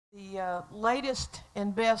The latest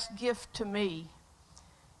and best gift to me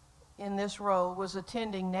in this role was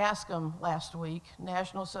attending NASCM last week,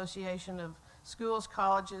 National Association of Schools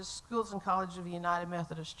and Colleges of the United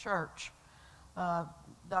Methodist Church.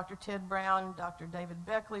 Dr. Ted Brown, Dr. David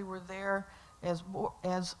Beckley were there as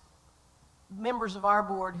members of our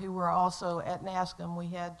board who were also at NASCM. We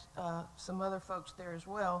had some other folks there as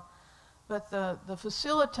well. But the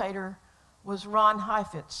facilitator was Ron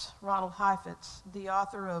Heifetz, Ronald Heifetz, the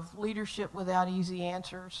author of Leadership Without Easy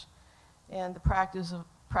Answers and the practice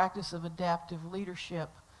of adaptive leadership.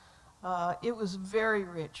 It was very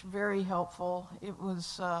rich, very helpful. It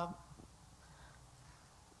was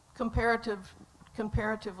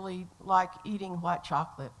comparatively like eating white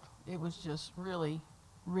chocolate. It was just really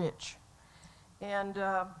rich. And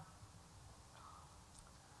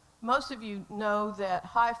most of you know that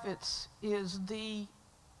Heifetz is the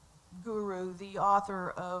guru, the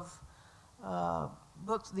author of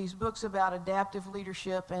these books about adaptive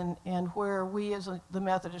leadership, and where we as the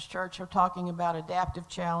Methodist Church are talking about adaptive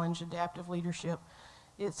challenge, adaptive leadership.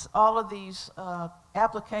 It's all of these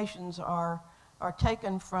applications are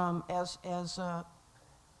taken from as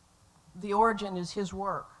the origin is his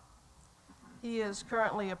work. He is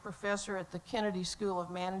currently a professor at the Kennedy School of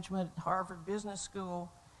Management at Harvard Business School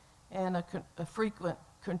and a frequent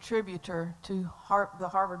contributor to the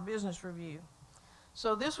Harvard Business Review.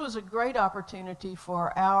 So this was a great opportunity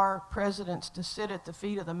for our presidents to sit at the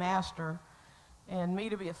feet of the master and me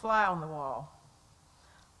to be a fly on the wall.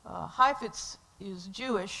 Heifetz is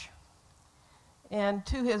Jewish, and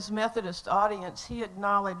to his Methodist audience, he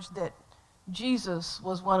acknowledged that Jesus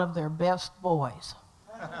was one of their best boys.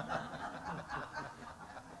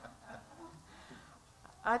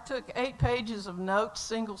 I took 8 pages of notes,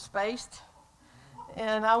 single-spaced,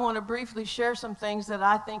 and I want to briefly share some things that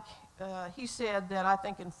I think he said that I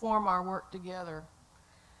think inform our work together,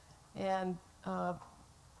 and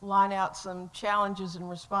line out some challenges and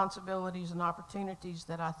responsibilities and opportunities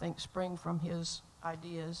that I think spring from his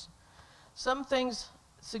ideas. Some things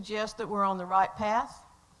suggest that we're on the right path,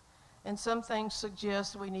 and some things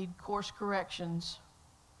suggest we need course corrections.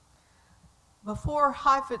 Before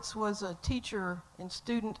Heifetz was a teacher and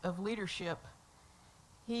student of leadership,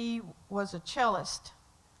 he was a cellist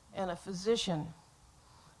and a physician.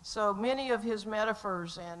 So many of his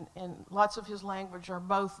metaphors and lots of his language are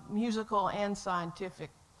both musical and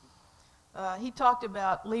scientific. He talked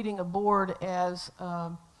about leading a board as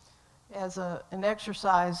an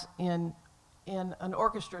exercise in an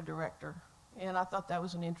orchestra director, and I thought that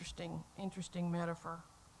was an interesting metaphor.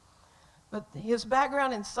 But his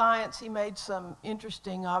background in science, he made some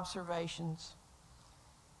interesting observations.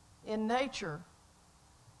 In nature,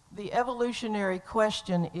 the evolutionary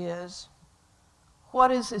question is,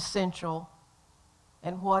 what is essential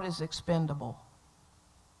and what is expendable?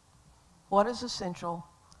 What is essential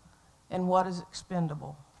and what is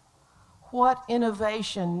expendable? What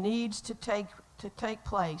innovation needs to take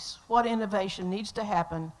place? What innovation needs to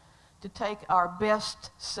happen to take our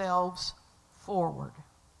best selves forward?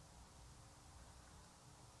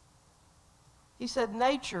 He said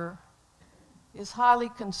nature is highly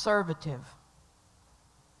conservative.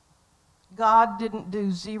 God didn't do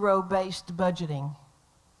zero-based budgeting.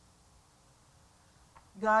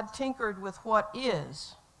 God tinkered with what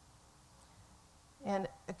is and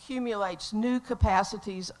accumulates new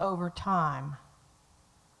capacities over time.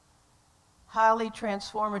 Highly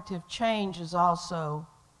transformative change is also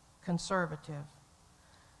conservative.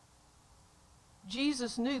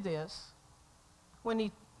 Jesus knew this when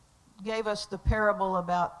he gave us the parable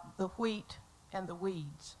about the wheat and the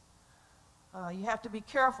weeds. You have to be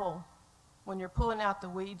careful when you're pulling out the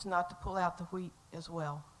weeds not to pull out the wheat as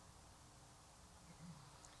well.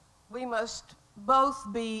 We must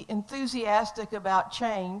both be enthusiastic about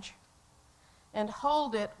change and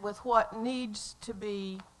hold it with what needs to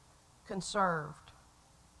be conserved.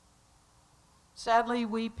 Sadly,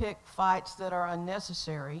 we pick fights that are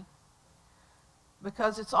unnecessary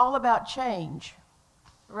because it's all about change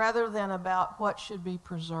rather than about what should be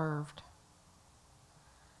preserved.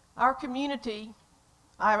 Our community,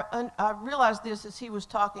 I realized this as he was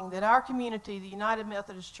talking, that our community, the United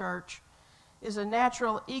Methodist Church, is a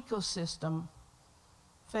natural ecosystem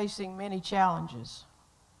facing many challenges.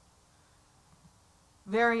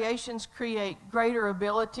 Variations create greater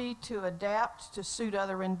ability to adapt to suit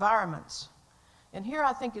other environments. And here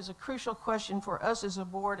I think is a crucial question for us as a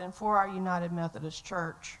board and for our United Methodist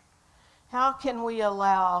Church. How can we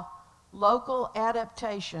allow local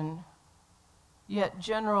adaptation yet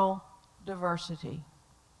general diversity?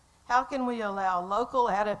 How can we allow local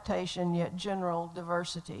adaptation yet general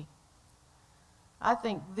diversity? I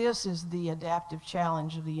think this is the adaptive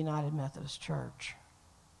challenge of the United Methodist Church.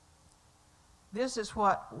 This is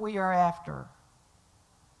what we are after.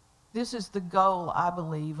 This is the goal, I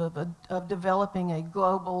believe, of developing a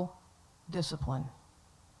global discipline.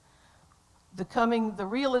 The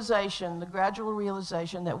gradual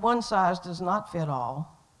realization that one size does not fit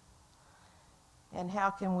all, and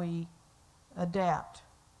how can we adapt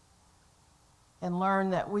and learn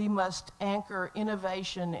that we must anchor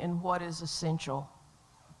innovation in what is essential.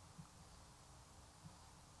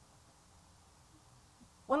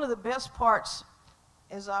 One of the best parts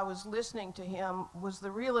as I was listening to him was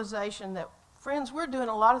the realization that, friends, we're doing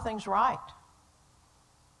a lot of things right.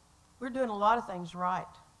 We're doing a lot of things right.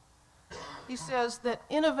 He says that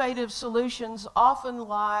innovative solutions often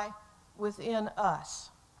lie within us.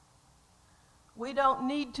 We don't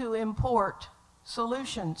need to import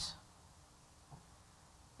solutions.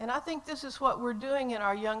 And I think this is what we're doing in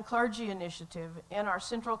our Young Clergy Initiative and our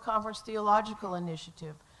Central Conference Theological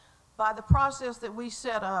Initiative. By the process that we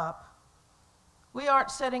set up, we aren't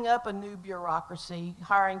setting up a new bureaucracy,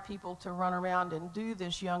 hiring people to run around and do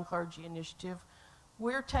this Young Clergy Initiative.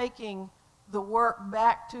 We're taking the work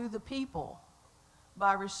back to the people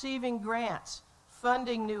by receiving grants,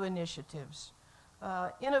 funding new initiatives.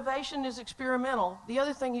 Innovation is experimental. The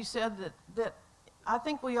other thing he said that I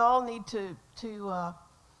think we all need to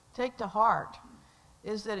take to heart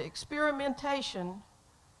is that experimentation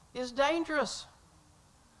is dangerous.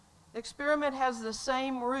 Experiment has the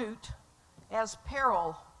same root as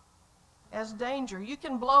peril, as danger. You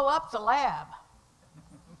can blow up the lab.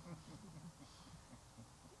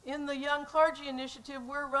 In the Young Clergy Initiative,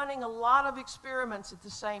 we're running a lot of experiments at the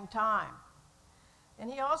same time.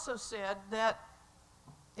 And he also said that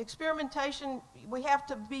experimentation, we have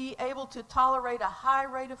to be able to tolerate a high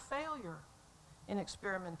rate of failure in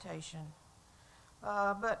experimentation.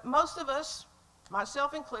 But most of us,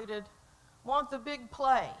 myself included, want the big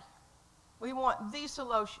play. We want the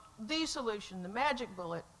solution, the magic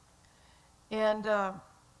bullet. And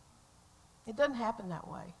it doesn't happen that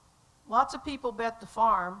way. Lots of people bet the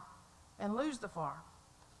farm and lose the farm,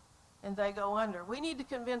 and they go under. We need to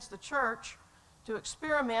convince the church to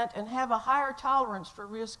experiment and have a higher tolerance for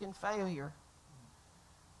risk and failure.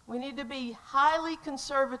 We need to be highly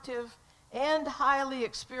conservative and highly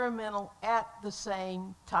experimental at the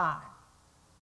same time.